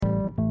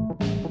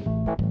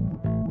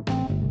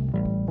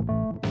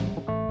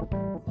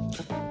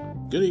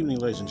Good evening,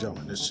 ladies and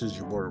gentlemen. This is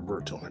your boy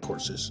Roberto, and of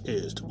course, this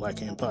is the Black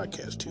Hand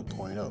Podcast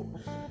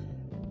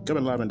 2.0.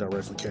 Coming live and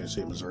direct from Kansas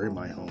City, Missouri,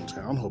 my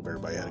hometown. Hope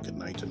everybody had a good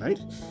night tonight.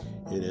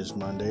 It is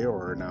Monday,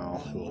 or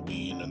now it will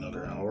be in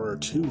another hour,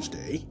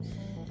 Tuesday.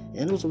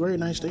 And it was a very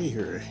nice day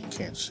here in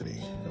Kansas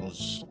City. It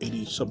was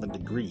 80-something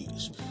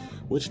degrees,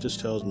 which just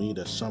tells me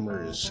that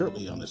summer is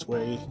certainly on its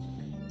way,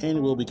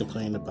 and we'll be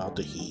complaining about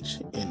the heat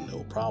and no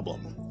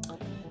problem.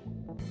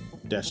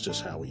 That's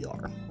just how we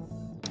are.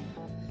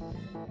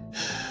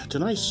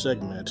 Tonight's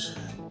segment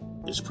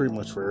is pretty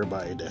much for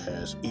everybody that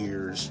has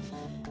ears,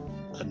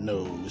 a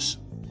nose,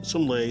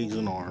 some legs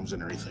and arms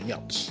and everything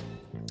else.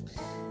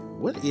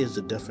 What is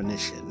the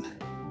definition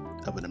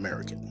of an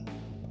American?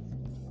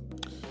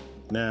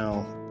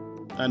 Now,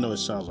 I know it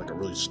sounds like a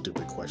really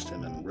stupid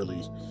question and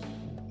really,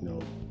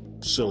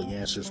 silly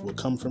answers will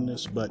come from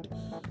this, but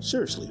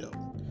seriously though,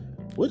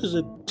 what is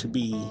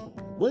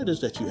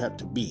that you have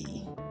to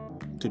be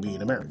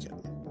an American?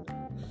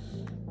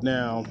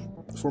 Now,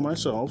 for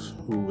myself,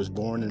 who was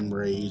born and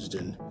raised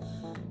and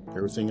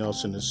everything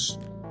else in this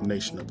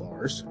nation of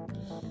ours,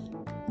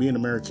 being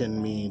American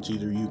means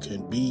either you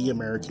can be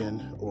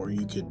American or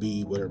you could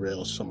be whatever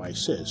else somebody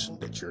says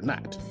that you're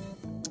not.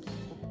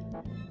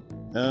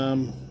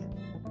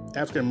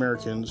 African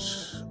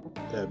Americans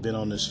have been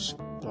on this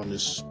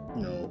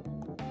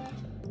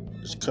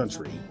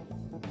country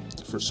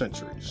for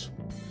centuries.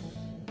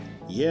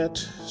 Yet,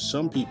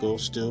 some people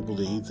still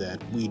believe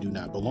that we do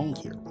not belong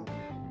here.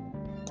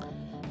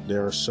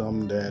 There are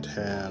some that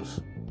have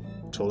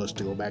told us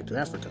to go back to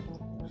Africa.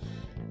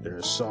 There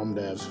are some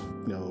that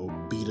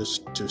have, beat us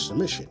to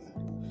submission.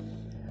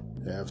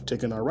 They have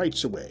taken our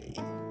rights away.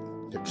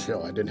 I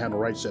didn't have no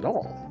rights at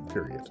all,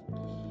 period.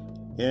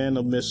 And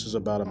the list is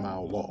about a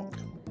mile long.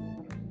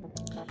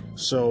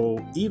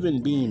 So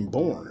even being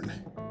born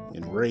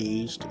and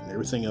raised and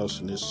everything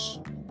else in this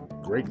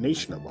great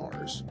nation of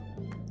ours,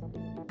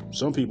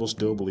 some people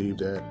still believe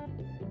that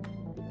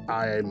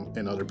I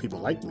and other people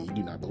like me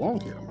do not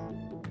belong here.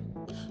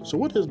 So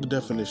what is the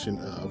definition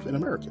of an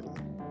American?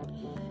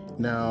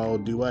 Now,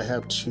 do I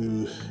have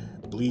to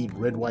bleed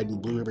red, white, and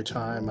blue every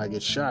time I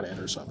get shot at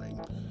or something?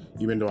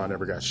 Even though I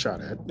never got shot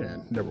at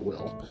and never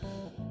will.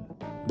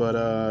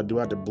 But do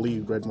I have to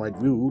bleed red, white,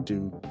 blue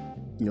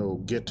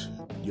to, get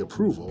the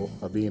approval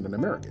of being an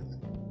American?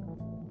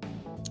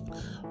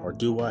 Or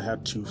do I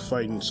have to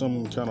fight in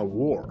some kind of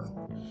war,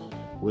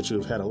 which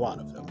we've had a lot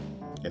of them?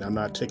 And I'm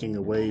not taking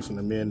away from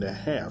the men that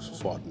have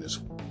fought in this,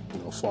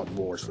 fought in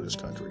wars for this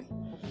country.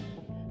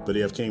 But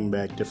they have came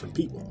back different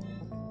people.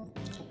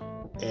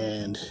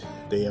 And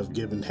they have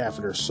given half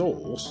of their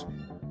souls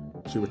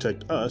to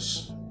protect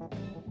us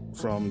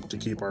to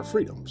keep our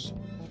freedoms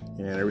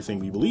and everything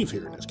we believe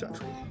here in this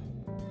country.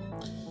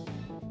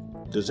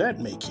 Does that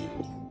make you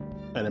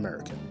an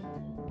American?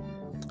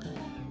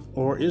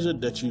 Or is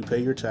it that you pay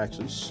your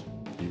taxes,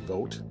 you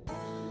vote,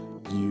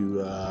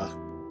 you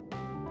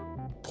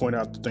point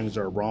out the things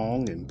that are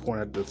wrong and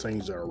point out the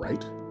things that are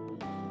right,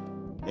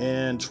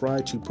 and try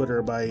to put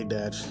everybody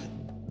that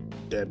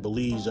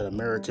believes that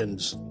America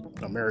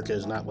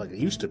is not like it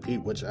used to be,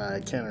 which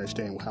I can't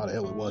understand how the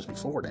hell it was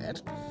before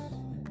that.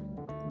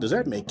 Does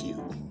that make you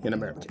an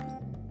American?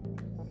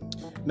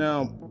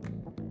 Now,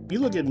 you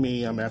look at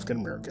me, I'm African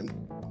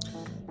American,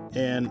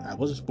 and I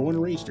was born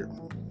and raised here,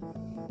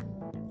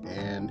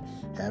 and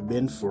have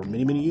been for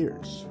many, many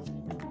years.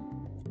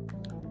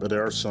 But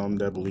there are some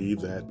that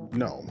believe that,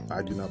 no,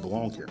 I do not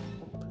belong here.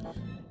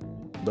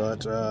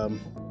 But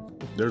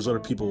there's other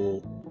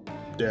people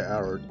that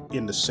are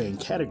in the same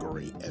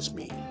category as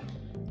me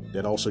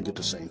that also get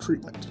the same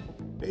treatment.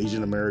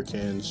 Asian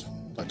Americans,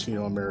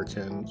 Latino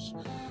Americans,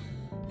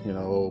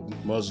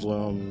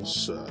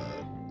 Muslims,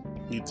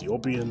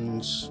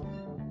 Ethiopians,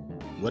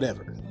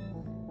 whatever.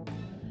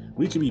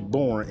 We could be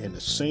born in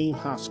the same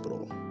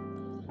hospital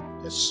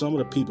as some of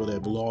the people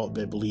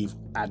that believe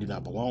I do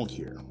not belong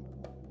here.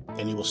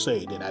 And he will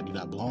say that I do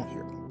not belong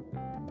here.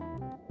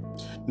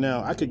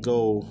 Now, I could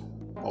go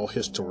all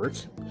historic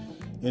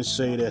and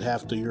say that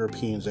half the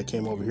Europeans that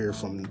came over here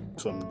from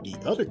the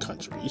other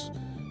countries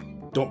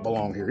don't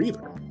belong here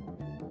either.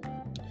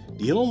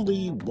 The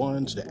only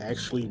ones that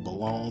actually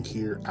belong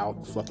here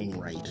out fucking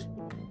right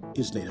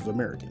is Native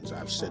Americans.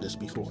 I've said this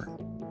before.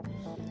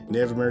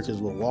 Native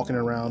Americans were walking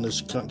around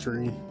this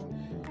country,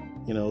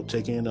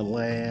 taking in the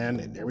land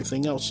and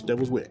everything else that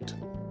was with it,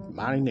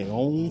 minding their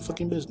own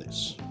fucking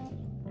business.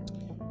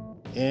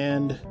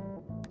 And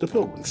the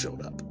Pilgrims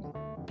showed up.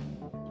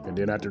 And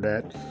then after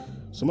that,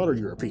 some other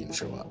Europeans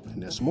show up,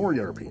 and then some more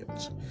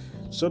Europeans.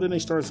 So then they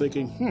start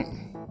thinking,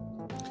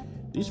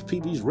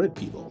 these red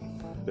people,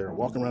 they're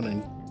walking around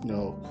in,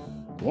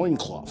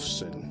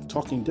 loincloths and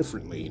talking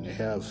differently, and they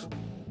have,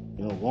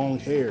 long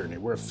hair, and they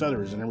wear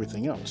feathers and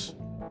everything else.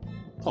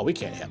 Oh, we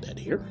can't have that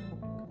here.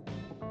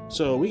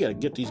 So we got to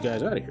get these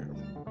guys out of here.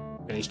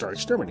 And they start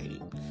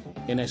exterminating.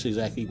 And that's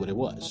exactly what it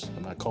was.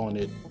 I'm not calling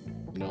it,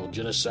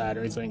 genocide or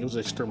anything. It was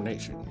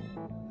extermination.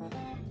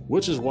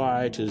 Which is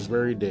why, to this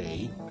very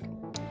day,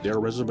 there are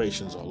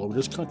reservations all over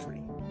this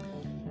country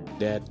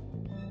that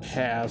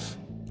have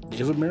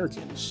Native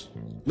Americans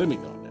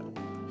living on them.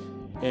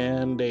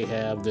 And they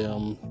have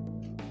them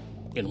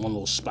in one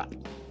little spot.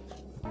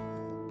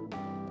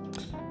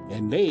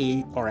 And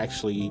they are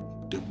actually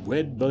the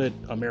red-blooded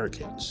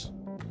Americans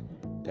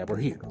that were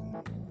here.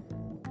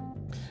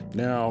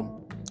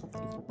 Now,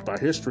 by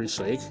history's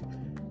sake,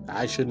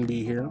 I shouldn't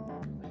be here.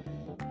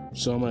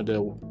 Some of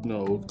the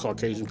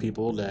Caucasian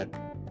people that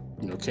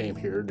came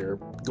here, their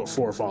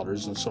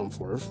forefathers and so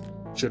forth,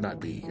 should not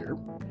be here.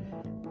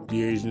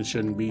 The Asians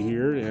shouldn't be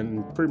here,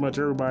 and pretty much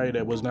everybody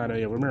that was not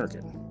Native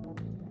American.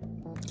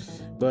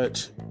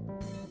 But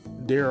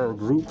there are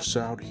groups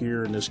out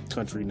here in this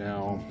country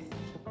now,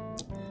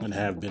 and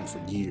have been for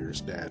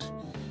years, that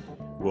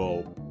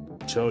will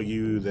tell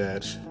you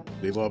that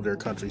they love their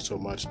country so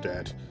much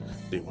that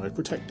they want to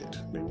protect it.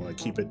 They want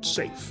to keep it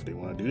safe. They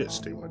want to do this.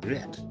 They want to do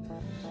that.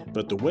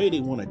 But the way they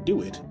want to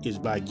do it is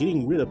by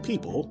getting rid of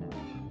people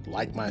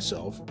like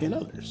myself and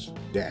others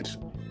that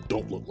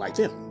don't look like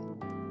them.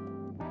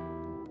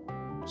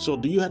 So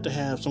do you have to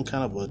have some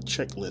kind of a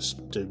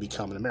checklist to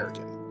become an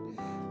American?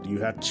 Do you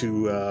have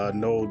to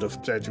know the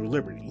Statue of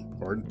Liberty,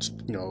 or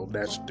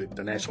that's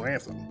the national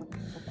anthem?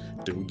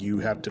 Do you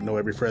have to know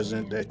every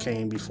president that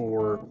came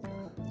before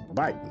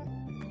Biden?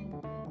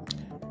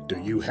 Do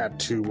you have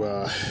to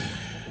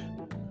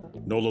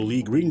know the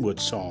Lee Greenwood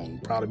song,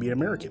 Proud to be an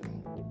American?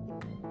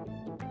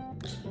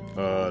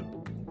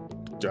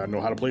 Do I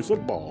know how to play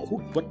football?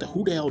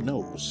 Who the hell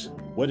knows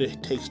what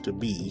it takes to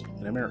be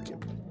an American?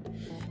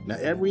 Now,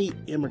 every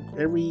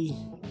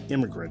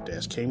immigrant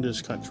that's came to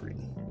this country,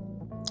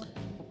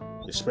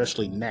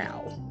 especially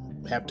now,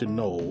 have to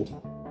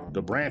know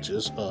the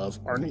branches of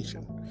our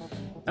nation.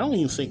 I don't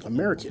even think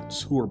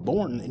Americans who are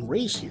born and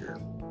raised here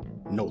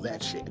know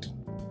that shit.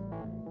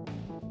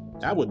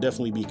 I would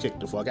definitely be kicked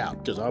the fuck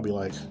out, because I'll be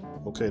like,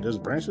 okay, there's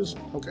branches?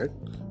 Okay,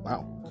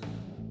 wow.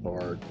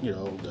 Or,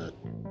 the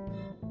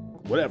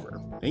whatever.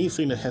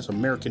 Anything that has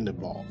American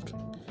involved.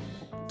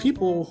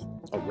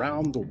 People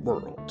around the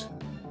world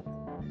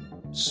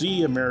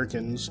see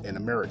Americans and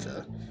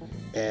America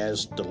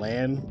as the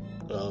land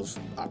of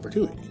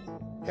opportunity.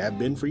 Have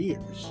been for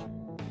years.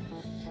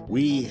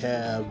 We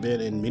have been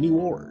in many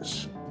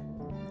wars,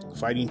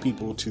 fighting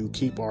people to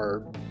keep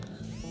our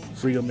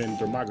freedom and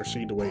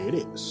democracy the way it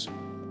is.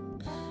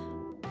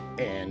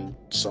 And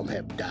some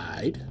have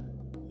died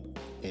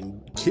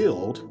and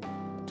killed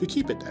to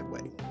keep it that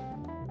way.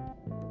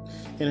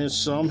 And then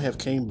some have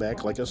came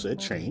back, like I said,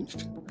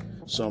 changed.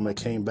 Some have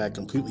came back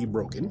completely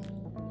broken.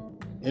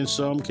 And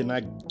some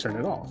cannot turn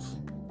it off.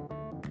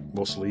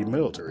 Mostly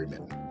military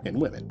men and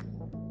women.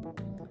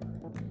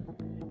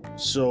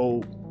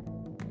 So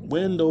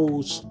when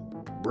those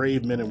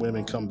brave men and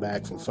women come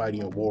back from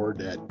fighting a war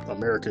that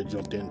America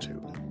jumped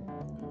into,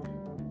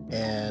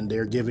 and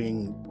they're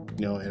giving,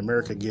 and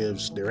America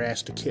gives their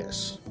ass to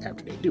kiss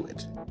after they do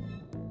it,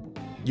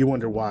 you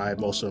wonder why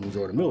most of them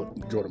join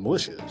the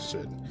militias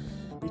and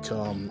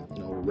become,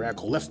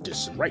 radical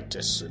leftists and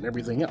rightists and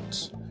everything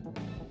else.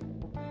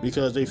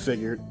 Because they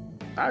figured,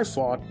 I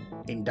fought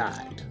and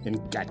died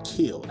and got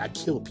killed. I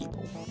killed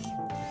people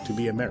to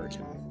be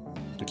American,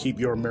 to keep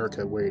your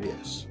America where it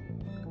is.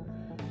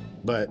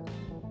 But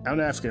I'm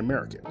an African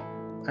American.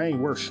 I ain't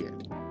worth shit.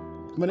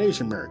 I'm an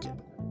Asian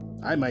American.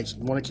 I might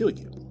want to kill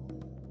you.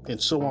 And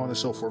so on and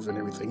so forth and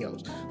everything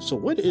else. So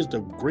what is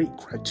the great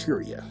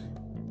criteria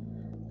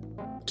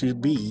to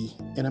be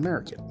an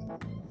American?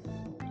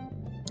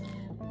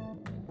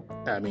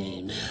 I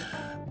mean,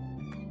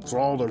 for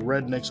all the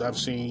rednecks I've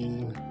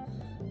seen,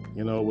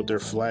 with their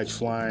flags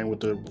flying, with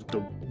the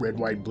red,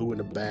 white, blue in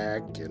the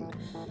back, and,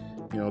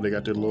 they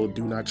got their little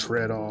do not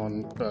tread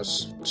on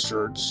us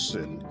shirts,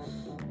 and,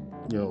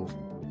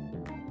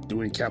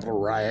 doing Capitol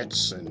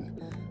riots,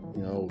 and,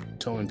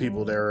 telling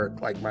people they're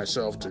like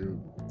myself to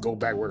go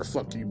back where the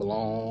fuck you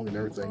belong and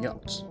everything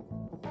else.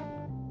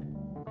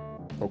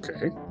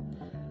 Okay.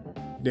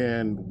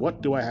 Then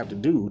what do I have to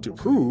do to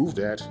prove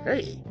that,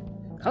 hey,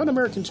 I'm an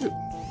American too?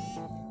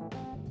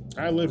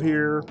 I live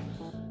here.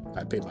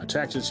 I pay my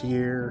taxes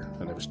here.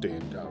 I never stay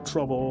in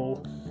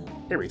trouble.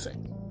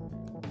 Everything.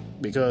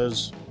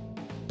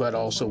 But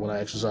also when I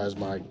exercise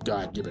my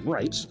God-given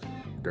rights,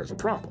 there's a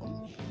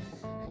problem.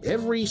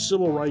 Every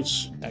civil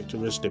rights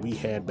activist that we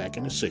had back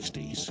in the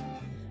 60s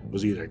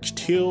was either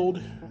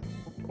killed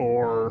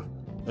or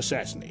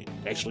assassinated.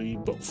 Actually,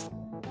 both.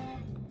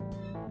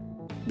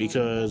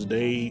 Because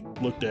they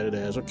looked at it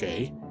as,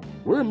 okay,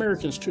 we're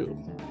Americans too.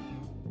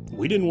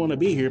 We didn't want to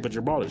be here, but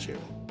you brought us here.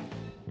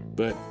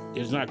 But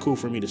it's not cool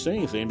for me to say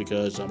anything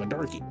because I'm a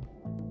darky.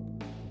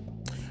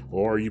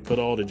 Or you put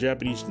all the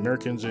Japanese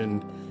Americans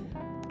in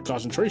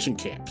concentration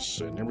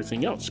camps and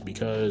everything else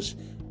because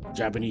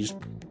Japanese,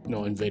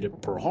 invaded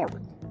Pearl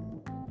Harbor.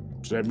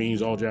 So that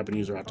means all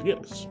Japanese are out to get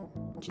us.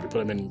 So they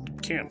put them in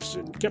camps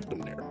and kept them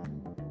there.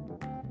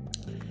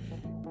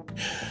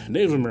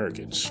 Native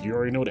Americans, you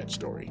already know that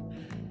story.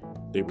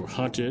 They were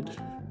hunted,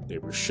 they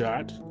were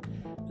shot,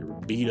 they were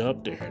beat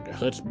up, they had their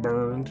huts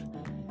burned,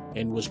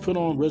 and was put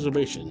on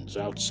reservations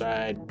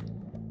outside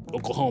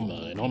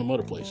Oklahoma and all them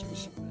other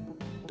places.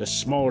 That's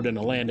smaller than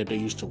the land that they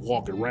used to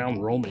walk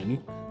around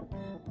roaming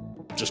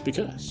just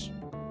because.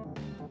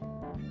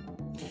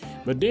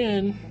 But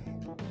then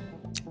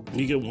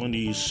you get one of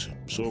these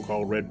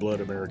so-called red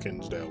blood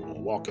Americans that will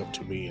walk up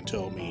to me and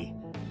tell me,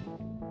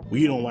 well,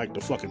 you don't like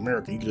the fucking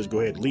America, you can just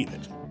go ahead and leave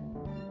it.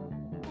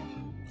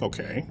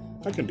 Okay,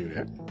 I can do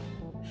that.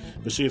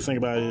 But see, the thing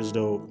about it is,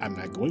 though, I'm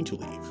not going to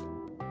leave.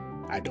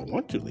 I don't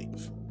want to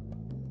leave.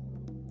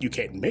 You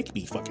can't make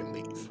me fucking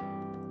leave.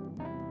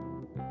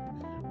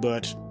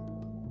 But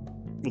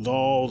with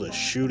all the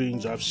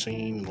shootings I've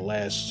seen in the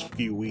last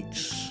few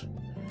weeks,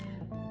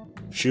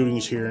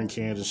 shootings here in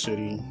Kansas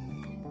City,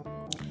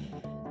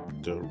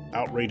 the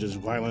outrageous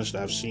violence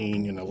that I've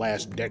seen in the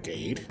last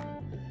decade,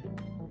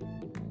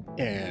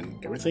 and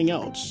everything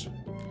else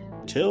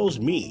tells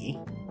me,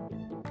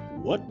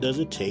 what does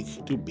it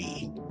take to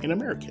be an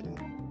American?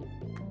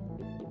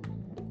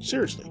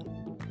 Seriously.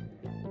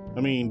 I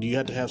mean, do you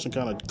have to have some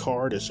kind of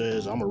card that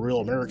says, I'm a real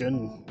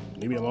American,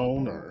 leave me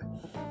alone? Or,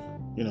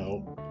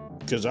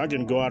 because I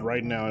can go out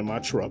right now in my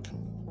truck,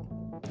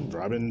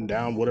 driving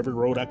down whatever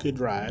road I could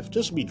drive,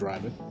 just to be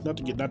driving, not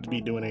to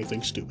be doing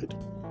anything stupid.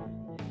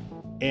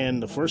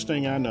 And the first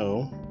thing I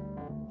know,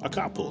 a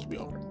cop pulls me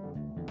over.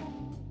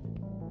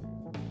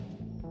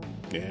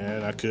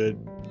 And I could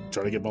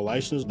try to get my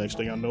license. Next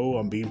thing I know,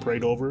 I'm being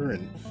prayed over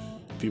and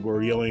people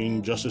are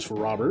yelling justice for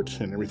Robert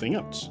and everything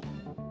else.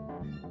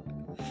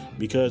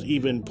 Because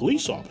even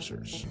police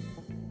officers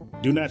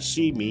do not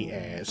see me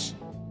as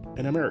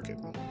an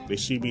American. They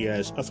see me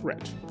as a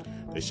threat.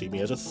 They see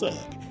me as a thug.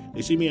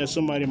 They see me as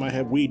somebody who might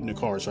have weed in the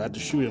car, so I have to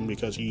shoot him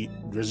because he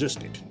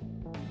resisted.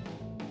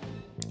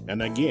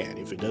 And again,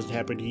 if it doesn't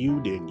happen to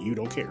you, then you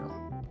don't care.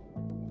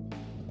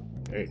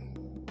 Okay.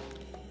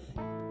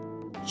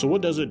 So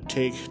what does it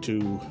take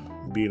to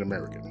be an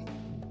American?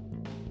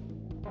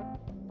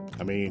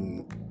 I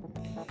mean,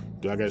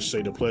 do I got to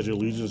say the Pledge of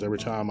Allegiance every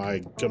time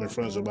I come in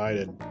front of somebody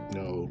that,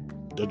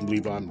 doesn't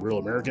believe I'm real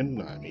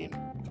American? I mean,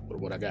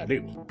 what I got to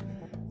do?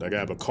 I got to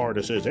have a card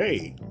that says,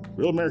 hey,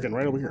 real American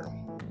right over here.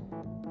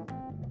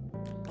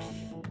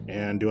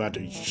 And do I have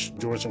to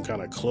join some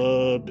kind of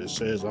club that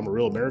says I'm a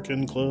real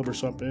American club or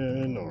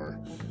something? Or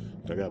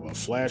do I got a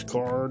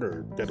flashcard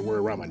or got to wear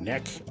it around my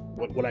neck?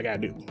 What I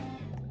got to do?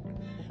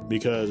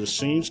 Because it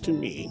seems to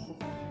me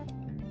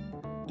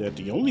that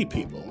the only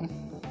people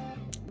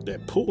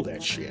that pull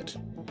that shit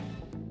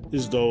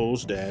is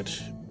those that,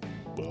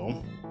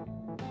 well,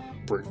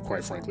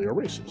 quite frankly, are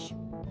racist.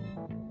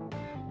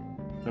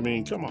 I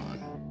mean, come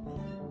on.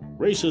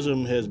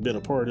 Racism has been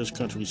a part of this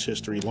country's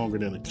history longer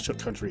than the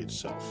country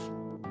itself.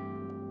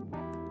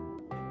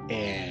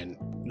 And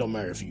no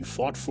matter if you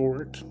fought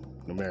for it,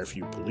 no matter if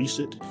you police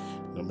it,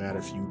 no matter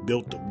if you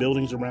built the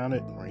buildings around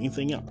it or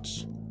anything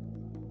else,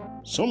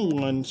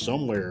 someone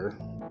somewhere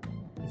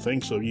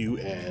thinks of you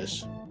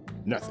as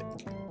nothing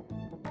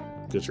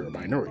because you're a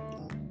minority.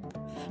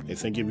 They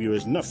think of you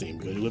as nothing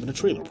because you live in a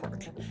trailer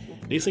park.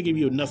 They think of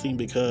you as nothing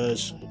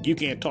because you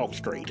can't talk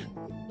straight.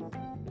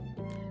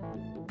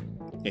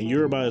 And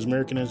you're about as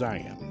American as I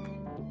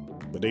am.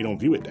 But they don't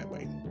view it that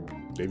way.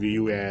 They view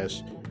you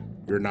as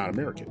you're not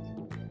American.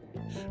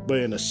 But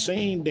in the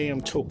same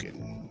damn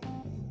token,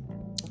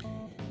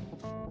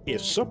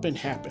 if something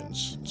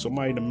happens,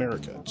 somebody in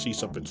America sees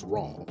something's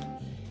wrong,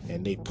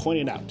 and they point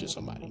it out to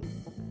somebody,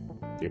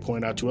 they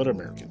point it out to other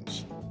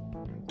Americans,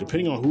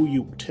 depending on who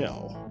you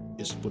tell,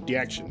 is what the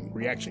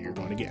reaction you're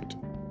going to get.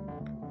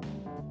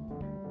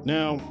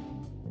 Now,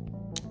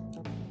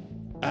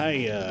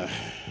 I've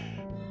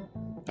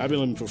been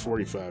living for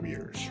 45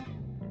 years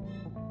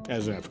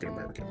as an African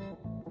American.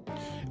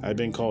 I've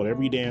been called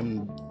every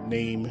damn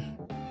name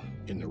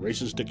in the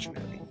racist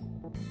dictionary.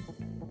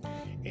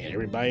 And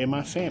everybody in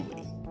my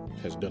family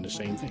has done the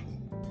same thing.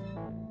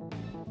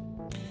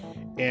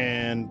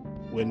 And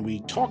when we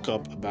talk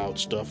up about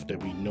stuff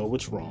that we know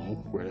what's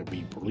wrong, whether it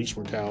be police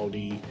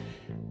brutality,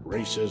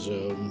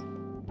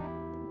 racism,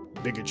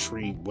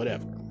 bigotry,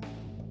 whatever,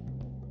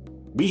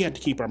 we have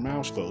to keep our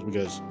mouths closed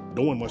because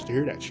no one wants to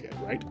hear that shit,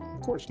 right?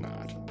 Of course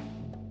not.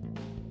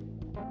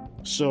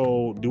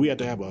 So, do we have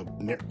to have a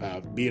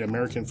Be an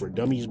American for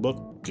Dummies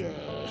book?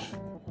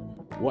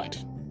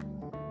 What?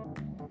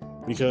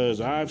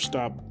 Because I've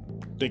stopped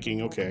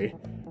thinking, okay,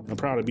 I'm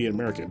proud to be an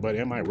American, but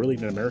am I really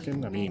an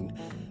American? I mean,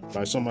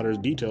 by some other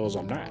details,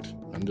 I'm not.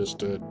 I'm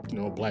just a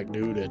black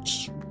dude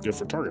that's good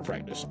for target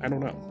practice. I don't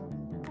know.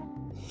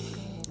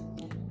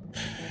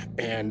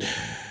 And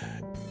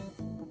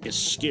it's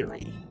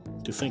scary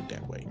to think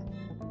that way.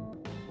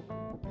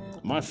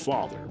 My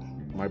father,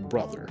 my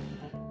brother,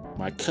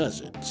 my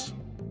cousins,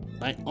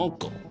 my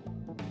uncle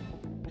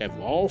have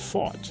all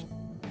fought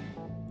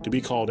to be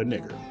called a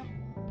nigger.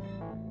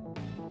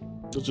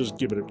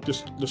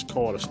 Let's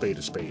call it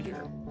a spade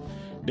here.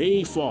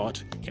 They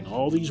fought in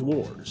all these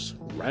wars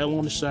right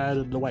along the side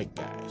of the white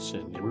guys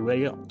and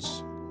everybody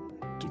else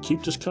to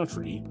keep this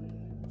country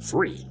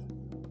free.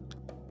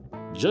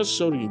 Just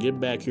so they can get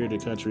back here to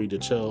the country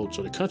so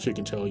the country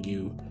can tell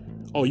you,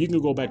 oh, you can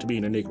go back to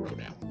being a Negro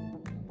now.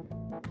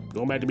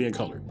 Going back to being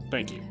colored.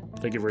 Thank you.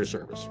 Thank you for your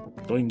service.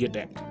 Don't even get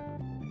that.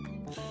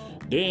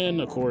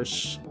 Then, of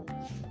course,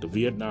 the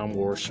Vietnam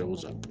War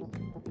shows up.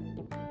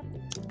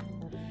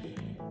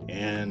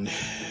 And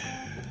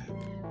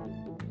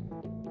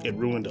it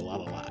ruined a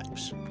lot of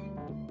lives.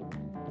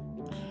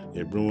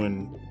 It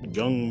ruined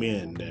young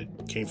men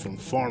that came from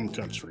farm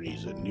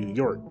countries in New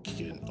York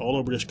and all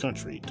over this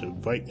country to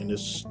fight in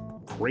this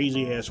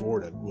crazy ass war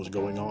that was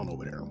going on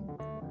over there.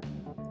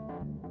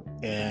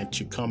 And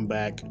to come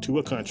back to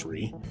a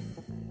country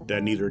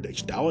that neither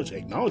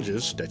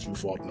acknowledges that you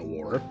fought in a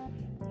war,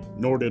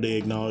 nor do they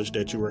acknowledge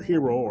that you were a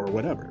hero or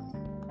whatever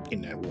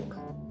in that war.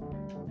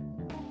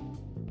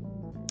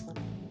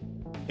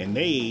 And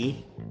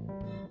they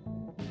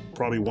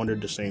probably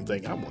wondered the same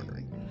thing I'm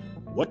wondering.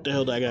 What the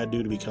hell do I gotta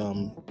do to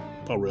become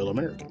a real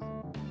American?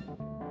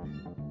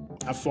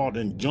 I fought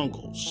in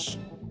jungles.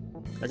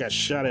 I got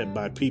shot at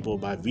by people,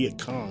 by Viet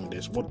Cong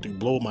that want to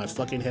blow my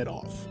fucking head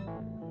off.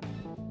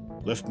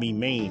 Left me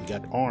maimed,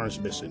 got arms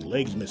missing,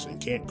 legs missing,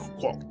 can't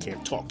walk,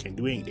 can't talk, can't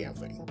do any damn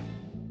thing.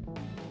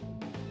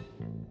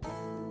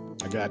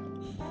 I got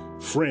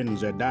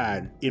friends that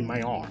died in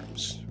my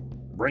arms,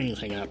 brains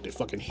hanging out their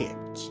fucking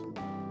heads.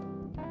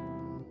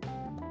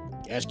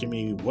 Asking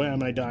me, why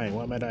am I dying?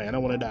 Why am I dying? I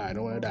don't want to die. I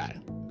don't want to die.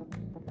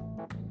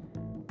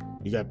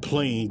 You got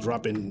planes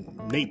dropping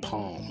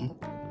napalm,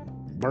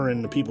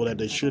 burning the people that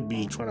they should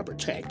be trying to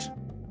protect.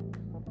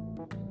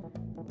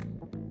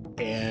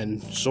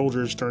 And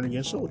soldiers turn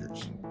against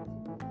soldiers.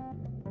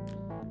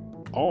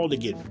 All to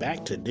get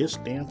back to this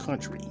damn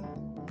country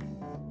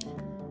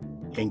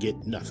and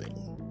get nothing.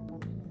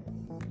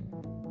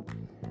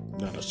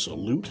 Not a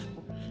salute,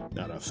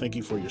 not a thank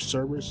you for your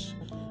service,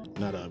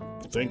 not a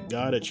thank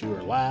God that you're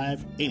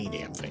alive, any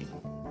damn thing.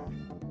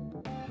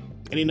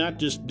 And they're not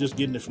just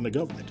getting it from the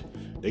government.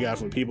 They got it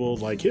from people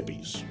like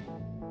hippies.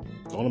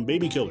 Call them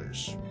baby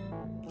killers.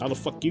 How the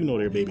fuck do you know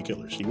they're baby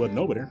killers? He wasn't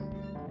over there.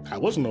 I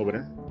wasn't over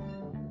there.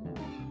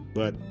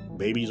 But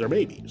babies are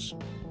babies.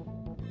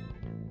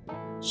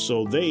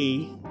 So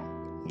they,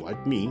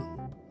 like me,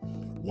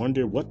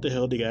 wonder what the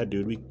hell they gotta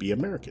do to be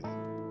American.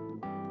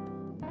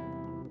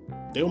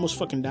 They almost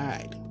fucking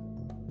died.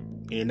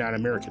 And you're not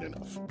American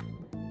enough.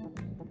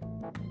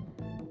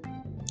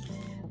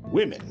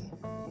 Women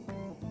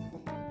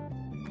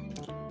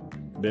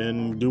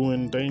been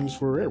doing things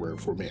forever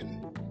for men.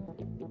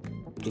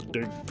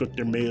 Cook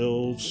their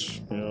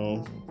meals,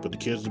 put the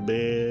kids to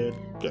bed,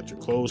 got your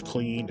clothes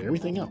cleaned, and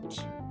everything else.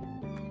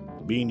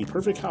 Being the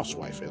perfect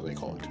housewife, as they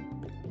call it.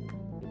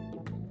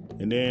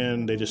 And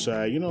then they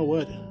decide, you know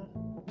what?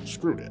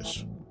 Screw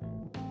this.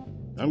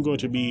 I'm going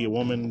to be a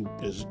woman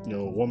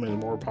a woman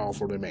is more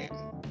powerful than a man.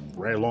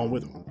 Right along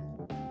with him.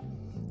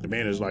 The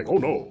man is like, oh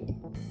no,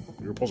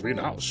 you're supposed to be in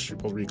the house. You're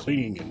supposed to be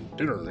cleaning and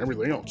dinner and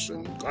everything else.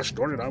 And gosh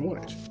darn it, I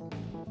want it.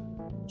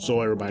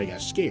 So everybody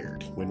got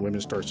scared when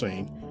women start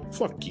saying,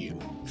 fuck you.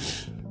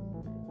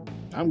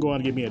 I'm going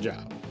to get me a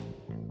job.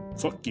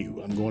 Fuck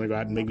you. I'm going to go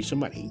out and make me some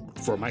money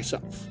for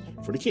myself,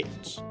 for the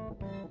kids.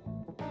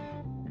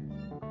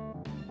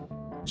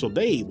 So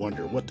they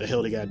wonder what the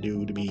hell they got to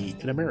do to be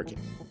an American.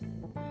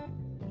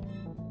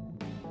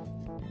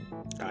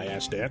 I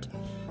asked that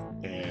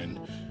and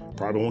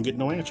probably won't get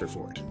no answer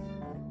for it.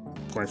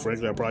 Quite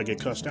frankly, I'll probably get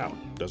cussed out.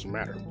 Doesn't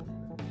matter.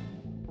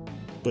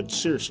 But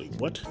seriously,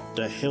 what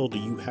the hell do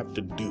you have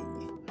to do?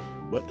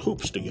 What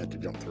hoops do you have to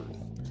jump through?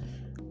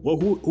 Well,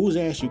 whose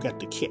ass you got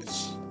to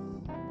kiss?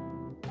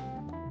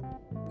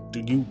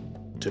 To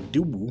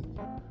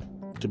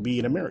be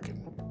an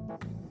American?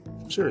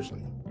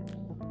 Seriously.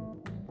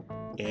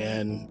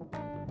 And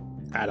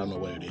I don't know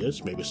what it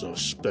is. Maybe it's a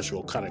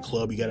special kind of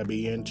club you gotta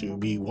be in to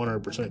be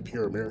 100%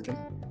 pure American.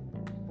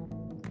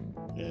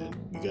 And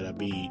you gotta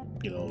be,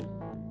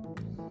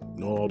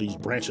 know all these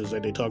branches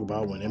that they talk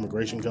about when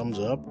immigration comes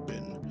up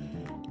and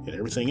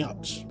everything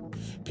else.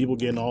 People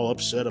getting all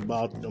upset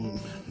about them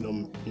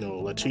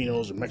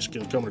Latinos and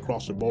Mexicans coming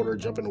across the border,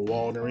 jumping the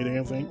wall and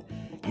everything.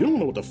 You don't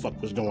know what the fuck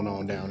was going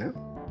on down there.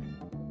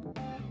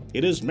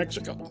 It is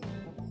Mexico.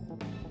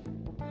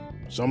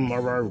 Some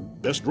of our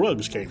best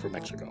drugs came from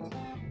Mexico.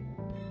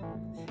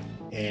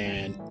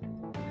 And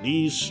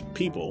these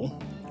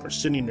people are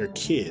sending their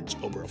kids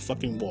over a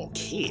fucking wall.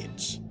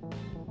 Kids.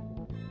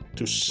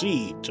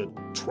 To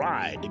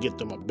try to get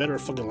them a better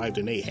fucking life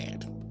than they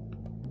had.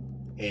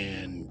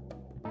 And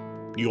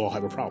you all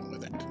have a problem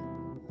with that.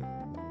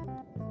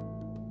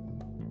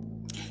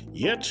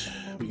 Yet,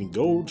 we can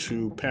go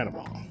to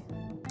Panama.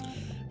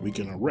 We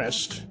can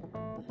arrest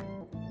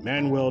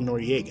Manuel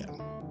Noriega.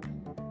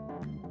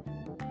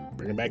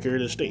 Bring him back here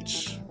to the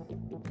States.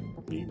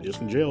 He did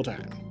some jail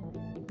time.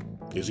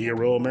 Is he a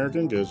real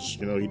American? Because,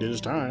 he did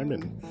his time,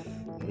 and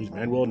he's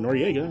Manuel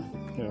Noriega.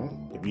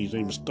 If he's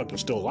even stuck and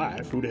still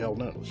alive, who the hell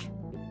knows?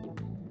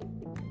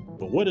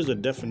 But what is the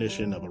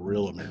definition of a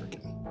real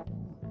American?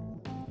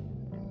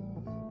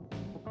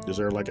 Is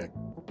there like a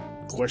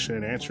question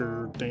and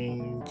answer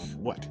thing?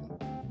 What?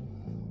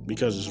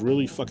 Because it's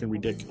really fucking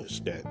ridiculous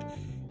that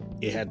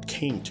it had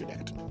came to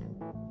that.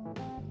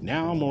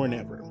 Now more than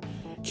ever,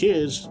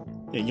 kids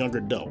and younger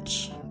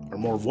adults are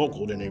more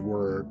vocal than they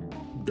were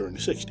during the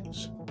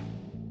 60s.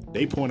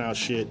 They point out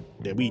shit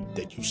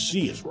that you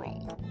see is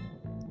wrong.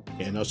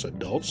 And us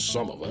adults,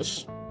 some of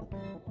us,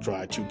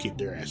 try to keep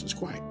their asses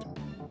quiet.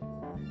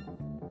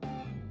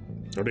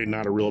 Are they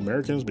not a real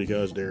Americans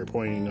because they're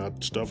pointing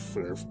out stuff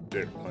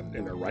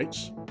in their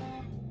rights?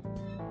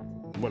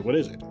 What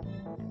is it?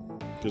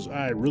 Because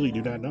I really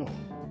do not know.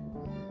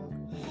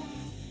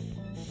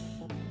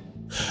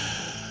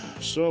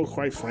 So,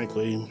 quite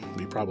frankly,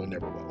 we probably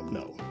never will.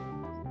 No.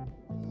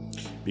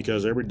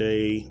 Because every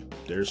day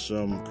there's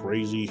some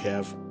crazy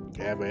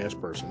half-ass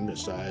person that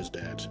decides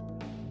that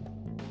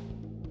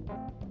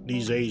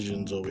these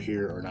Asians over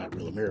here are not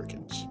real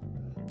Americans.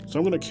 So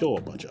I'm going to kill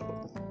a bunch of them.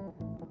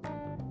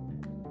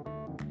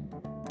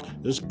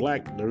 This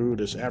black dude,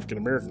 this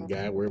African-American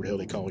guy, wherever the hell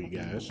they call you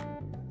guys,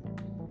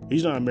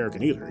 he's not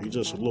American either. He's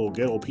just a little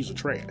ghetto piece of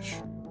trash.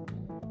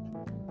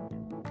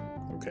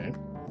 Okay?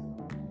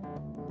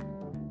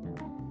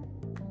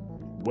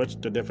 What's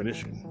the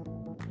definition?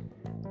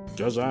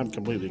 Because I'm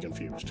completely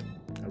confused.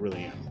 I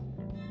really am.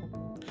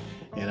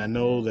 And I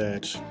know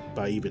that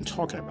by even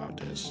talking about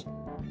this,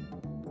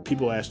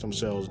 people ask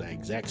themselves the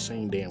exact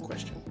same damn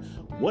question.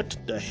 What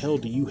the hell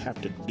do you have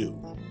to do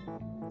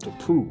to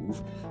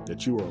prove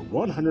that you are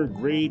 100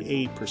 grade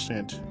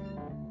A%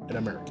 an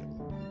American?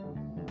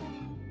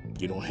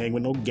 You don't hang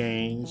with no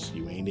gangs.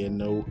 You ain't in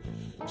no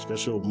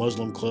special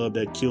Muslim club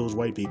that kills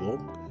white people.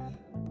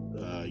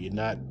 You're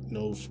not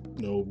no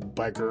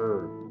biker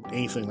or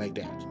anything like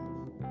that.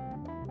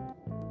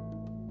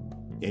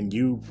 And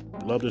you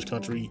love this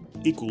country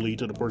equally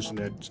to the person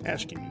that's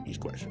asking you these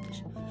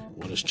questions.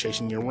 One is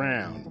chasing you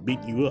around,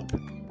 beating you up,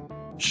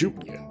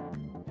 shooting you,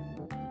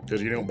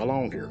 because you don't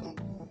belong here.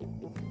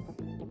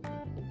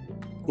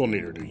 Well,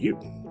 neither do you.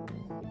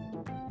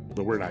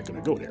 But we're not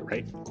going to go there,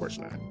 right? Of course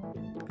not.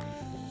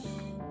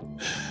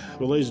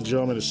 Well, ladies and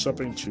gentlemen, it's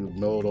something to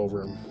mull it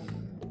over.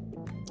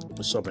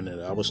 It's something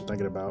that I was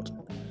thinking about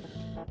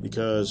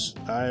because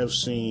I have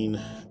seen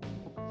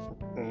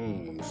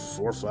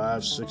 4,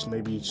 5, 6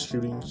 maybe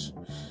shootings.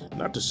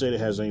 Not to say that it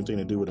has anything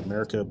to do with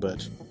America,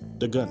 but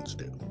the guns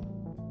do.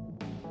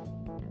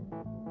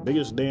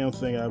 Biggest damn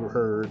thing I ever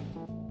heard,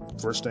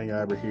 first thing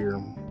I ever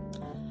hear,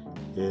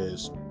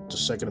 is the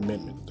Second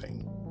Amendment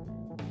thing.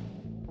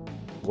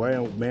 Why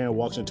a man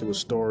walks into a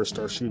store and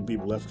starts shooting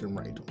people left and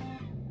right.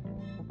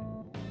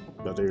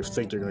 But they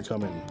think they're going to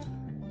come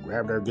and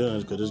grab their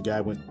guns because this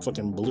guy went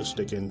fucking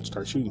ballistic and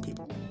start shooting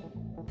people.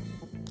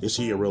 Is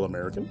he a real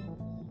American?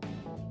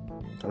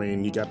 I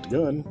mean, you got the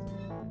gun.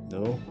 You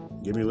know,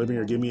 give me a living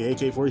or give me an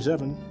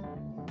AK-47.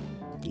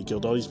 He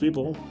killed all these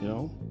people, you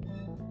know.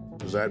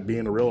 Is that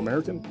being a real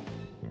American?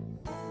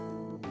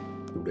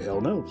 Who the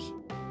hell knows?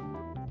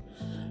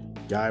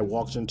 Guy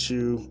walks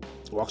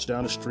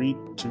down the street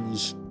to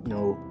these,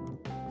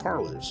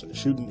 parlors and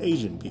shooting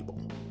Asian people.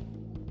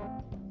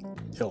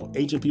 Hell,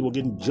 Asian people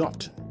getting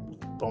jumped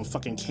on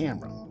fucking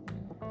camera.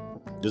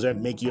 Does that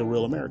make you a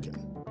real American?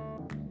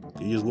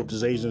 He just whooped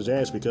his Asian's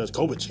ass because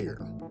COVID's here.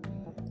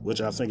 Which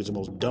I think is the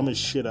most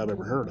dumbest shit I've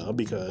ever heard of,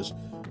 because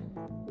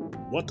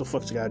what the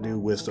fuck's it got to do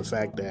with the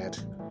fact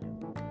that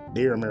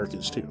they're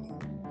Americans too?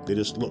 They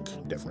just look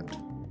different.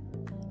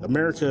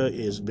 America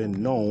has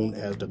been known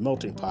as the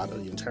melting pot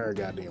of the entire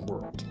goddamn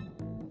world.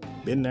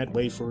 Been that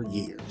way for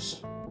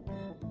years.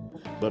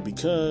 But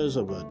because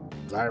of a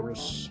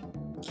virus,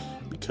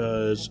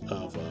 because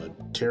of a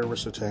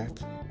terrorist attack,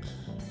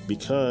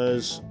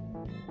 because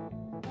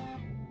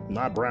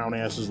my brown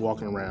ass is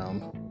walking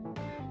around,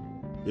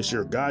 it's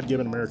your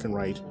God-given American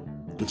right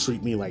to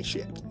treat me like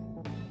shit.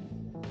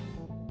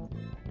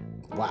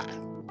 Why?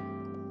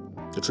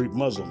 To treat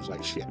Muslims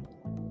like shit.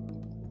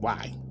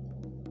 Why?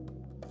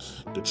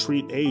 To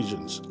treat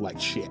Asians like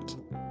shit.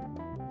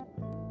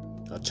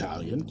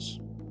 Italians,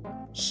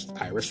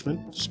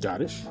 Irishmen,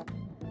 Scottish,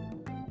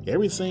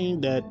 everything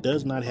that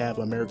does not have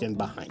American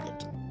behind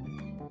it.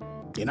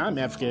 And I'm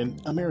African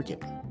American.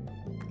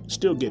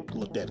 Still get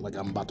looked at like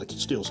I'm about to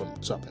steal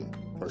something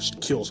or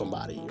kill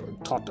somebody or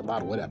talked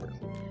about or whatever.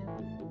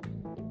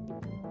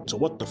 So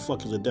what the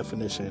fuck is the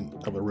definition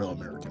of a real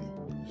American?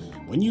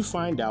 When you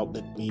find out,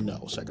 let me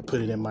know so I can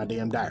put it in my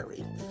damn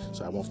diary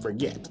so I won't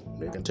forget.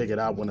 Maybe I can take it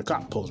out when the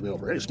cop pulls me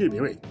over. Hey, excuse me,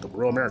 wait, I'm a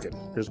real American.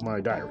 Here's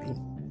my diary.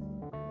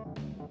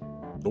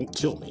 Don't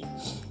kill me.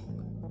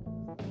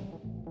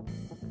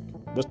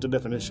 What's the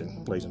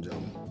definition, ladies and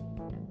gentlemen?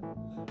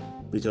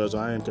 Because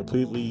I am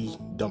completely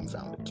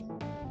dumbfounded.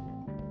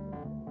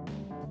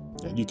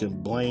 And you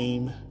can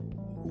blame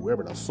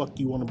whoever the fuck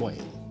you want to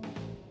blame.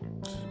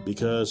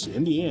 Because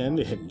in the end,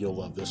 and you'll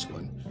love this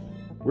one,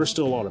 we're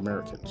still all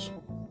Americans.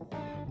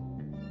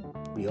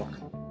 We are.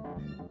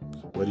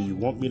 Whether you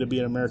want me to be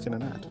an American or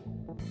not.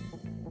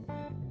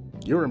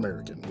 You're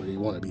American, whether you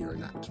want to be or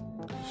not.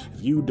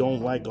 If you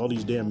don't like all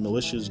these damn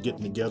militias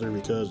getting together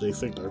because they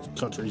think their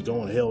country's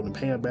going to hell in a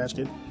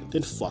handbasket,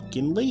 then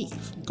fucking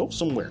leave. Go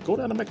somewhere. Go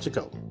down to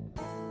Mexico.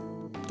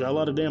 Got a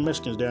lot of damn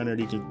Mexicans down there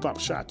that you can pop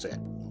shots at.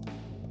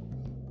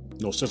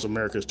 No, since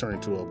America's turned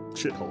into a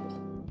shithole.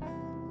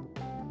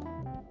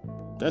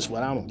 That's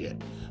what I don't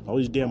get. All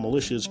these damn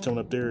militias coming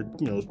up there,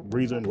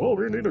 breathing, well,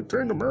 we need to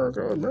change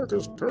America.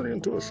 America's turning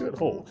into a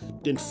shithole.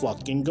 Then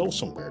fucking go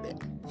somewhere then.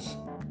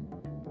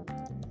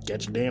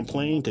 Get your damn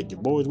plane, take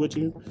your boys with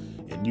you,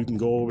 and you can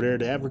go over there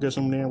to Africa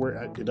somewhere where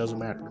it doesn't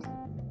matter.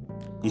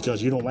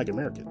 because you don't like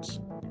Americans.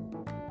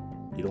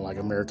 You don't like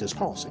America's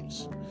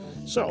policies.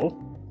 So,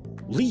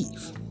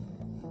 leave.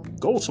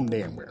 Go some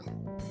damn where.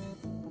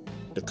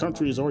 The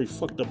country is already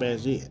fucked up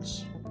as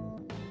is.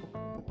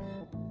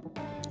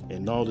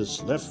 And all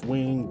this left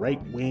wing,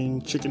 right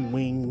wing, chicken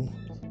wing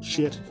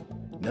shit,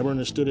 never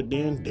understood it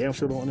then, damn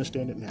sure don't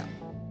understand it now.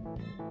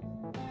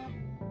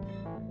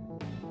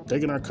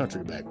 Taking our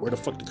country back. Where the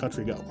fuck did the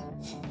country go?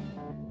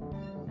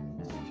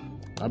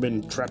 I've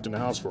been trapped in the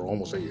house for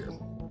almost a year.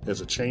 Has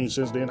it changed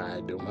since then?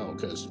 I don't know,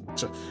 because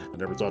I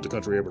never thought the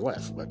country ever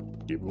left. But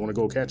if you want to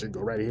go catch it,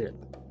 go right ahead.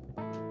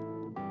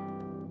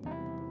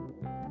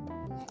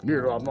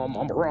 Yeah, I'm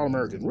a raw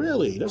American.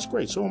 Really? That's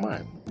great. So am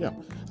I. Yeah.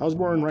 I was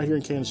born right here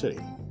in Kansas City,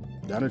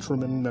 down at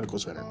Truman Medical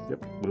Center.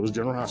 Yep. But it was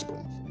General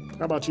Hospital.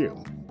 How about you?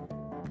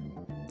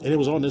 And it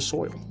was on this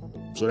soil.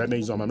 So that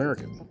means I'm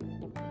American.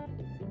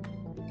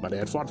 My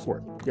dad fought for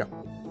it. Yeah.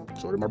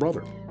 So did my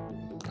brother.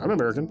 I'm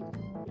American.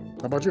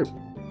 How about you?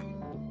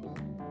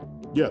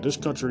 Yeah, this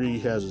country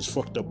has its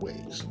fucked up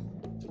ways.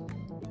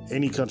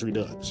 Any country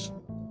does.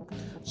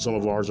 Some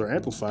of ours are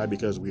amplified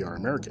because we are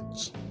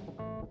Americans.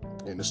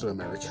 And this is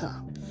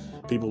America.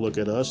 People look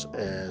at us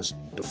as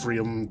the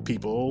freedom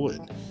people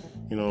and,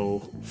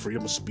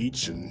 freedom of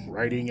speech and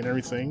writing and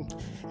everything.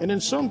 And then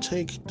some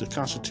take the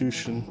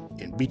Constitution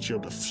and beat you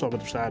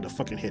upside the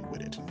fucking head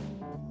with it.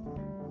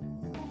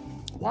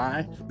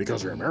 Why?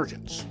 Because they're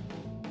Americans.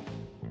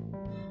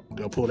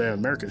 They'll pull that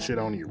American shit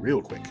on you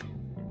real quick.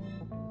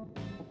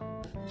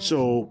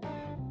 So,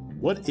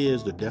 what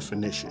is the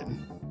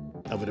definition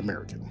of an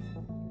American?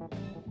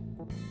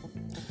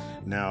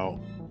 Now,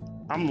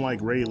 I'm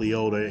like Ray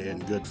Liotta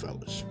and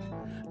Goodfellas.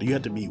 Do you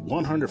have to be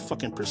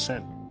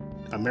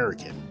 100%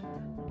 American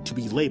to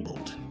be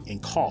labeled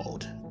and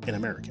called an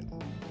American?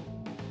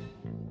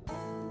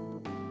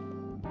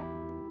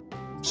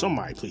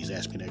 Somebody please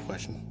ask me that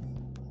question,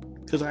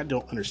 because I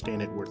don't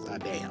understand it worth a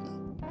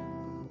damn.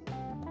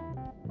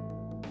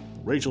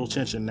 Racial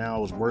tension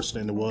now is worse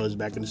than it was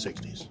back in the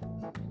 60s.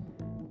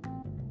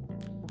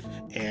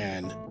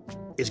 And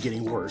it's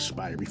getting worse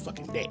by every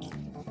fucking day.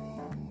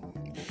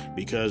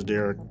 Because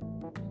there are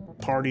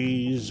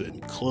parties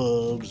and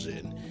clubs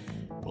and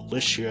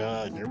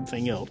militia and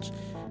everything else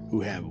who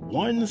have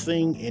one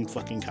thing in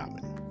fucking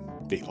common.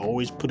 They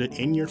always put it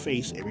in your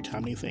face every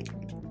time they think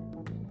of it.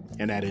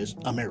 And that is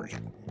America.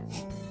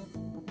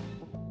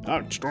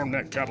 I'd storm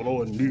that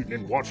Capitol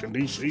in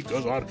Washington, D.C.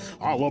 because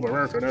I love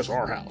America and that's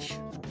our house.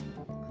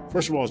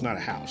 First of all, it's not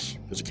a house.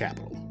 It's a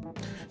capital.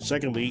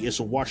 Secondly, it's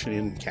a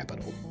Washington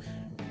capital.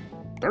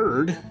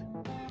 Third,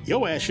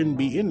 your ass shouldn't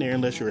be in there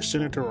unless you're a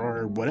senator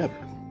or whatever.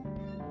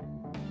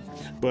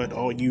 But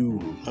all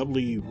you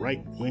lovely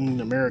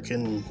right-wing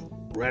American,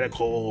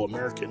 radical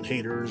American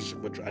haters,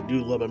 which I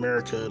do love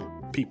America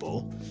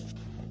people,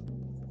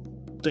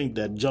 think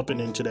that jumping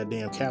into that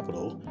damn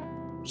Capitol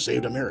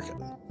saved America.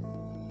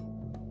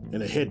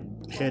 And a head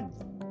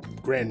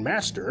Grand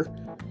Master,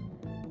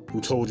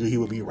 who told you he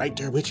would be right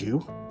there with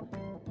you,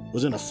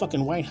 was in a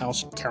fucking White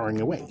House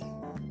cowering away.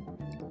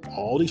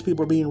 All these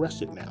people are being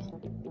arrested now.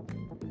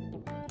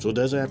 So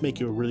does that make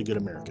you a really good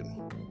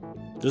American?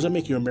 Does that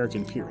make you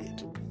American,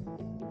 period?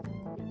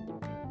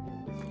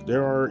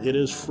 It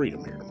is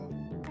freedom here.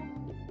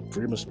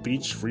 Freedom of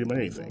speech, freedom of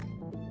anything.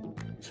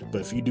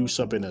 But if you do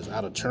something that's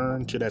out of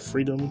turn to that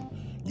freedom,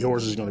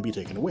 yours is going to be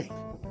taken away.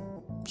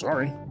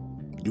 Sorry.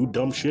 Do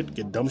dumb shit,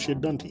 get dumb shit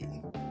done to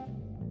you.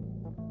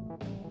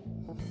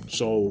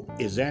 So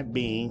is that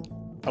being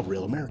a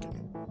real American?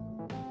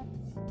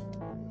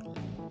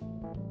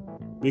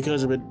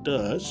 Because if it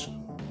does,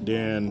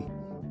 then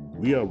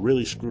we are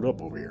really screwed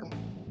up over here.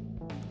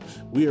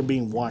 We are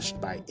being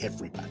watched by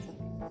everybody.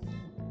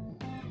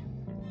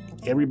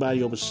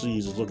 Everybody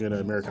overseas is looking at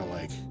America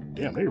like,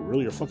 damn, they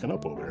really are fucking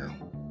up over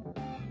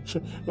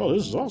there. Oh,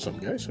 this is awesome,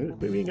 guys.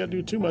 Maybe we ain't got to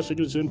do too much to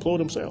just implode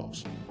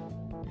themselves.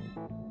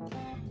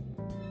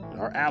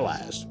 Our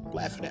allies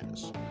laughing at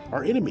us.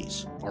 Our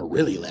enemies are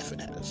really laughing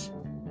at us.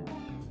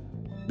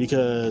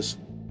 Because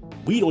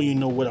we don't even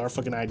know what our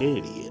fucking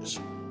identity is.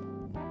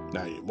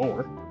 Not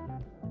anymore.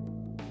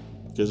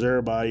 Because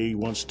everybody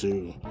wants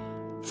to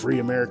free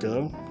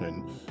America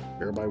and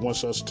everybody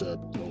wants us to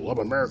love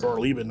America or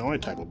leave it and all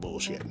that type of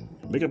bullshit.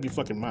 Make up your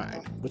fucking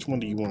mind. Which one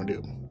do you want to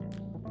do?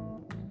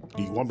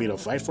 Do you want me to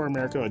fight for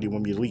America or do you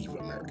want me to leave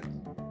America?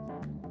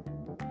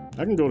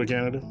 I can go to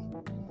Canada.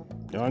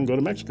 I can go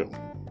to Mexico.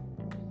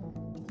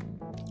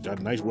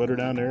 Got nice weather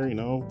down there,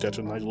 catch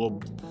a nice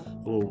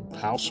little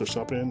house or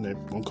something that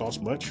won't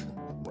cost much,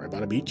 right by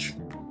the beach.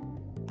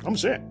 I'm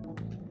set.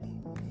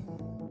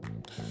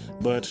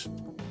 But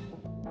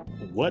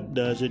what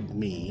does it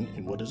mean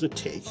and what does it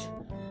take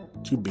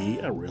to be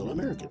a real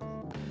American?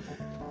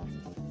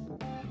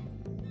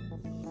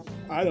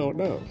 I don't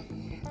know.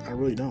 I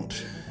really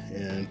don't.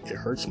 And it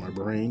hurts my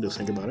brain to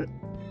think about it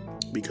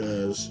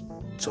because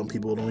some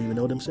people don't even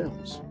know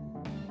themselves.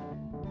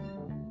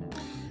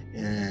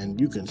 And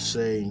you can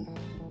say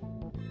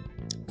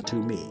to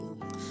me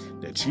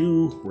that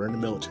you were in the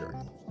military.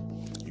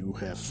 You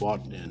have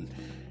fought in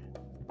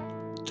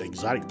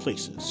exotic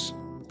places,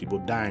 People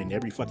dying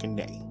every fucking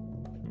day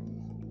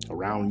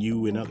around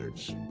you and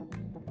others.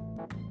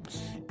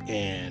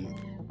 And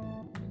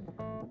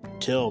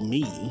tell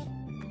me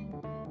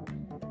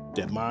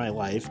that my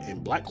life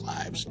and black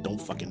lives don't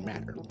fucking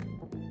matter.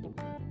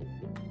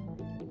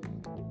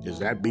 Is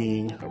that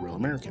being a real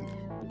American?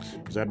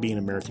 Is that being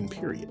American,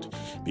 period?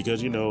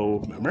 Because,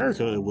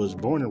 America was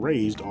born and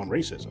raised on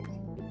racism.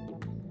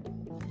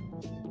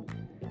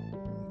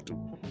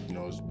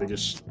 It's the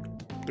biggest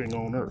thing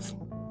on earth.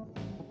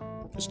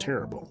 It's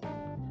terrible.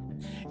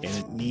 And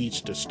it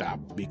needs to stop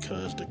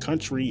because the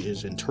country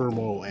is in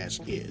turmoil as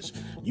is.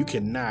 You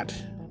cannot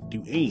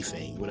do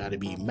anything without it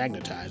being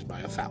magnetized by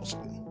 1,000.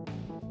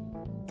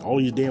 All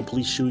these damn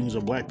police shootings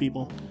of black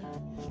people,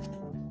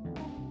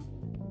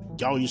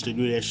 y'all used to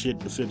do that shit in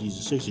the 50s and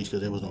 60s because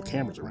there was no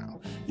cameras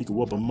around. You could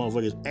whoop a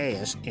motherfucker's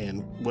ass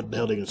and what the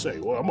hell they gonna say?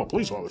 Well, I'm a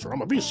police officer,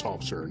 I'm a peace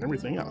officer, and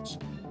everything else.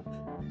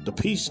 The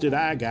piece that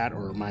I got,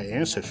 or my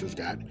ancestors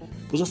got,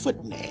 was a foot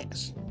in the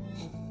ass.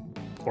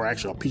 Or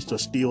actually a piece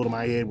of steel to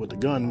my head with a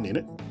gun in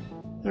it,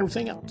 and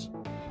everything else.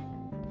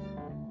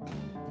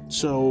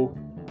 So,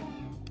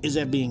 is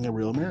that being a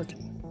real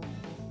American?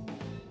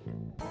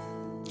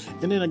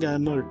 And then I got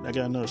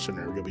another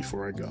scenario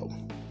before I go.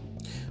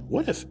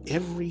 What if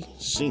every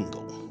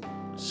single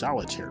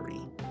solitary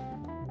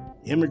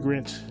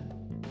immigrant,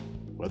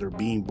 whether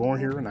being born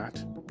here or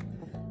not,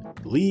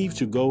 leave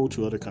to go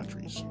to other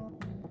countries?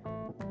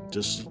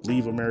 Just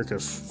leave America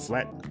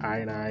flat,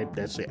 eye-eyed,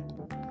 that's it.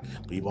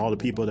 Leave all the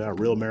people that are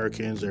real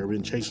Americans that have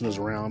been chasing us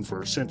around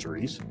for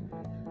centuries,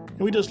 and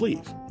we just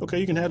leave. Okay,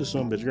 you can have this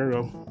son bitch, you gotta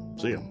go.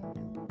 See him.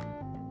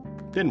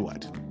 Then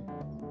what?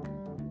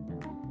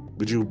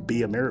 Would you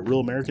be real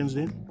Americans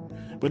then?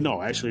 But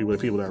no, actually, with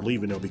the people that are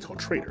leaving, they'll be called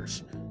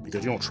traitors.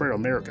 Because you don't trade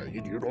America.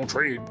 You don't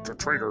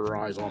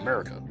traitorize on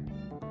America.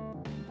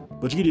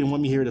 But you didn't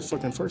want me here in the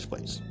fucking first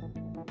place.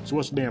 So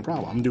what's the damn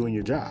problem? I'm doing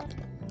your job.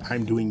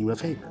 I'm doing you a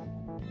favor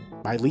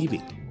by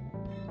leaving.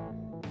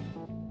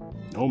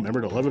 No,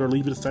 remember to love it or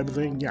leave it type of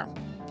thing? Yeah.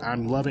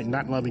 I'm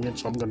not loving it,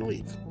 so I'm going to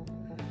leave.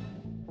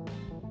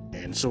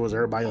 And so is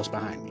everybody else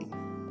behind me.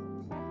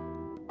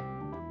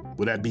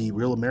 Would that be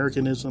real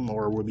Americanism,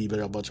 or would it be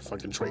a bunch of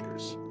fucking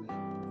traitors?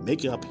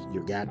 Make up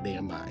your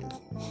goddamn mind.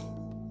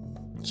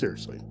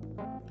 Seriously.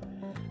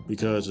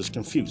 Because it's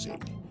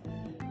confusing.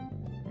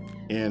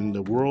 And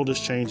the world is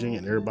changing,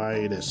 and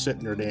everybody that's set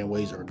in their damn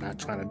ways are not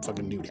trying to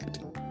fucking do that.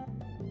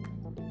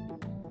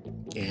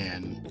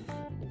 And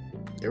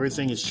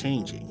everything is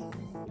changing.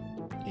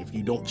 If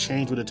you don't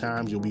change with the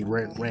times, you'll be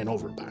ran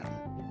over by them.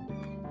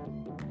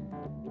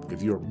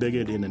 If you're a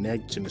bigot in the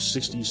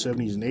 60s,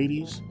 70s, and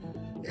 80s,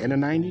 and the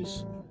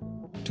 90s,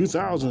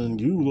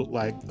 2000, you look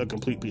like a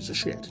complete piece of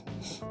shit.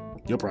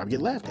 You'll probably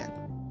get laughed at.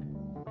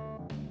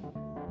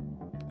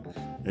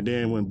 And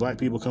then when black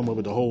people come up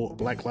with the whole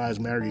Black Lives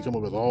Matter, you come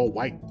up with all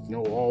white,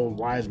 all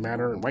lives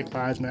matter and white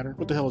lives matter.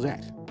 What the hell is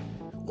that?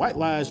 White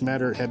lives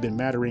matter have been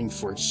mattering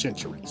for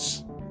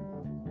centuries.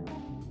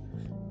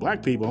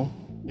 Black people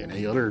and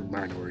any other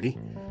minority,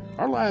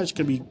 our lives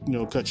can be,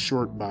 cut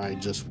short by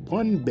just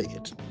one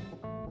bigot,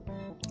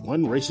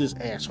 one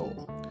racist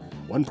asshole,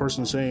 one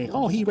person saying,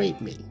 "Oh, he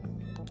raped me,"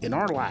 and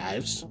our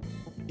lives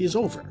is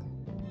over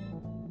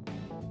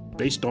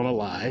based on a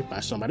lie by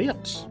somebody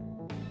else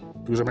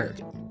who's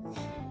American.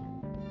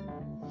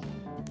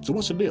 So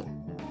what's the deal?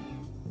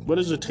 What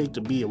does it take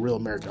to be a real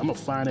American? I'm gonna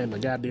find it in the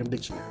goddamn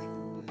dictionary.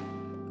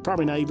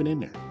 Probably not even in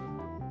there,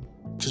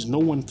 because no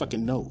one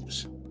fucking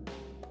knows.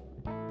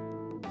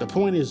 The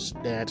point is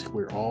that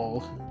we're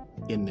all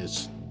in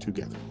this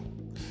together.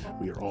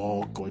 We are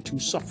all going to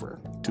suffer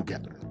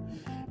together.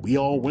 We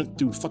all went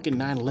through fucking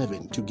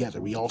 9/11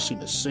 together. We all seen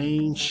the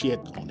same shit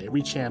on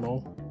every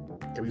channel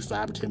every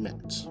 5 or 10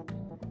 minutes.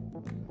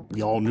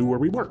 We all knew where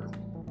we were.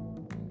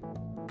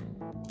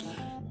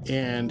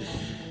 And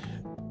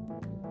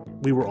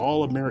we were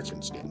all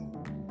Americans then.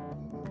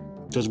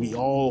 Because we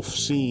all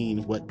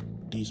seen what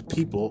these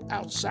people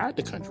outside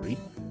the country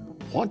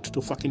want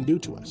to fucking do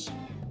to us.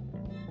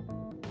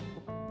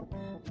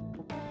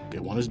 They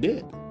want us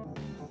dead.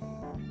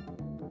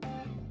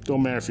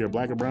 Don't matter if you're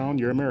black or brown,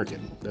 you're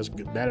American. That's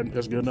good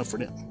enough for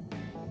them.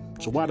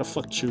 So why the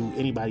fuck should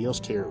anybody else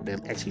care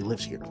that actually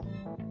lives here?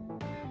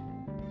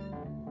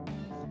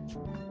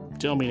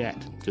 Tell me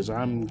that, because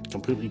I'm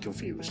completely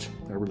confused.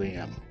 I really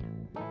am.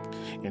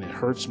 And it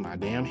hurts my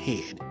damn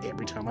head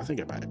every time I think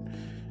about it.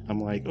 I'm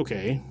like,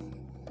 okay,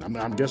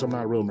 I guess I'm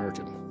not a real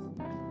American.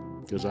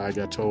 Because I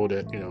got told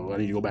that, I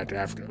need to go back to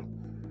Africa.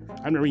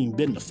 I've never even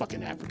been to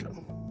fucking Africa.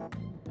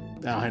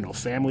 I don't have no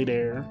family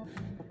there.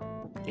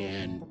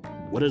 And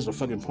what is the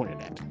fucking point of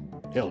that?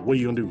 Hell, what are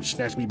you gonna do?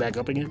 Snatch me back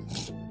up again?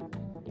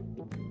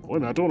 Wait a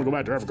minute, I told him to go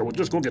back to Africa. Well,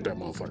 just go get that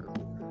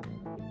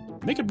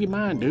motherfucker. Make up your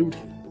mind, dude.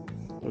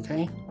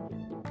 Okay?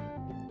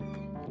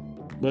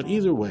 But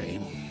either way,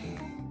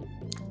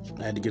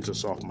 I had to get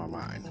this off my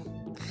mind.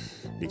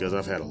 Because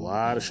I've had a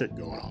lot of shit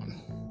going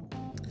on.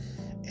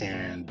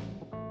 And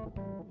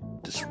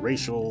this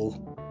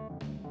racial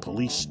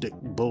police stick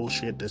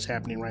bullshit that's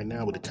happening right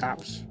now with the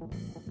cops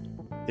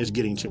is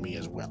getting to me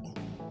as well.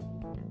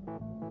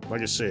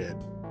 Like I said,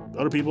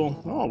 other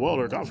people, oh, well,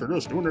 the cops are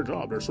just doing their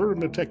job. They're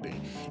serving and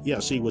protecting. Yeah,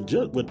 see,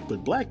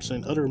 with blacks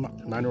and other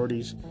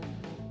minorities,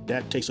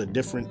 that takes a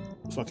different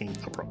fucking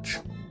approach.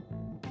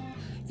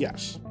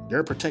 Yes,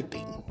 they're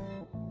protecting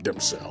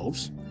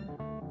themselves,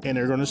 and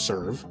they're going to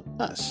serve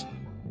us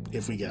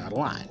if we get out of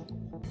line.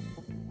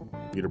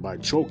 Either by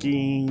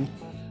choking,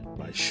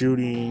 by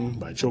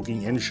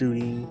choking and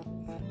shooting,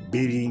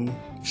 beating,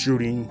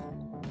 shooting.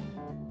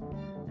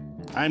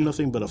 I'm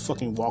nothing but a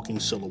fucking walking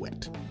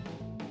silhouette.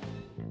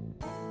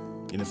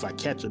 And if I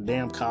catch a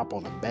damn cop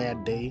on a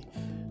bad day,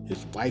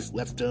 his wife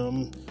left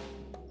him,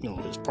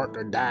 his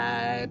partner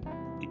died,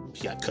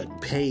 he got cut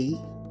pay,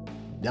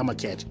 then I'm gonna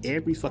catch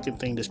every fucking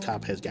thing this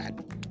cop has got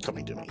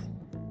coming to me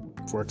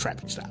for a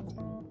traffic stop.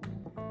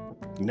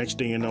 Next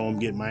thing you know, I'm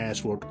getting my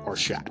ass whooped or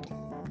shot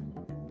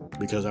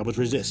because I was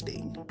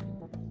resisting.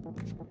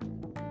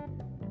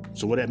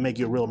 So would that make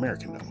you a real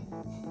American,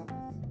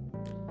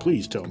 though?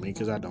 Please tell me,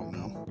 because I don't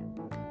know.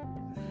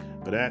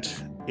 But that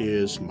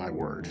is my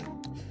word.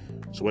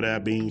 So with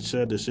that being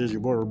said, this is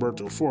your boy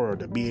Roberto for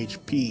the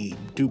BHP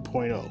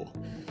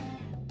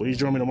 2.0. Please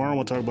join me tomorrow.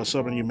 We'll talk about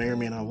something you may or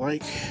may not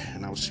like,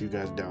 and I'll see you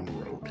guys down the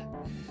road.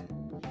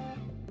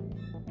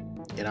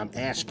 And I'm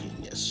asking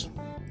this.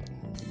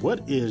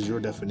 What is your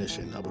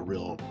definition of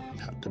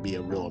to be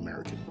a real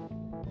American?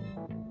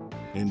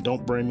 And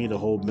don't bring me the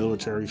whole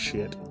military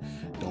shit.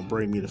 Don't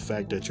bring me the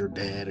fact that your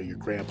dad or your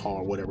grandpa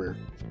or whatever,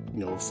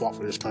 fought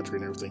for this country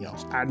and everything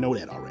else. I know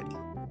that already.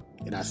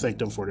 And I thank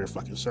them for their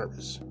fucking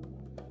service.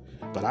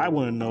 But I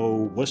want to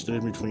know what's the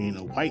difference between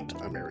a white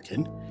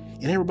American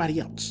and everybody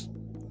else.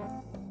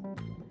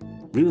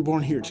 We were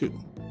born here too.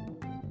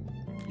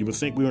 You would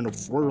think we were in a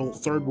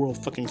third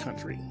world fucking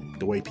country,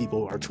 the way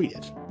people are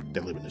treated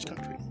that live in this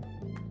country.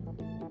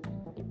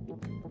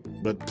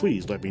 But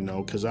please let me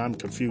know, because I'm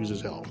confused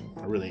as hell.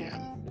 I really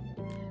am.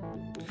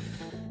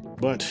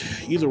 But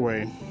either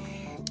way,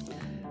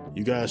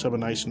 you guys have a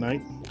nice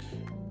night.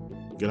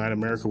 Good night,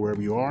 America,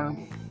 wherever you are.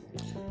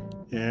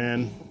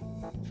 And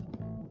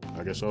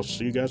I guess I'll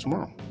see you guys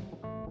tomorrow.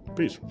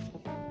 Peace.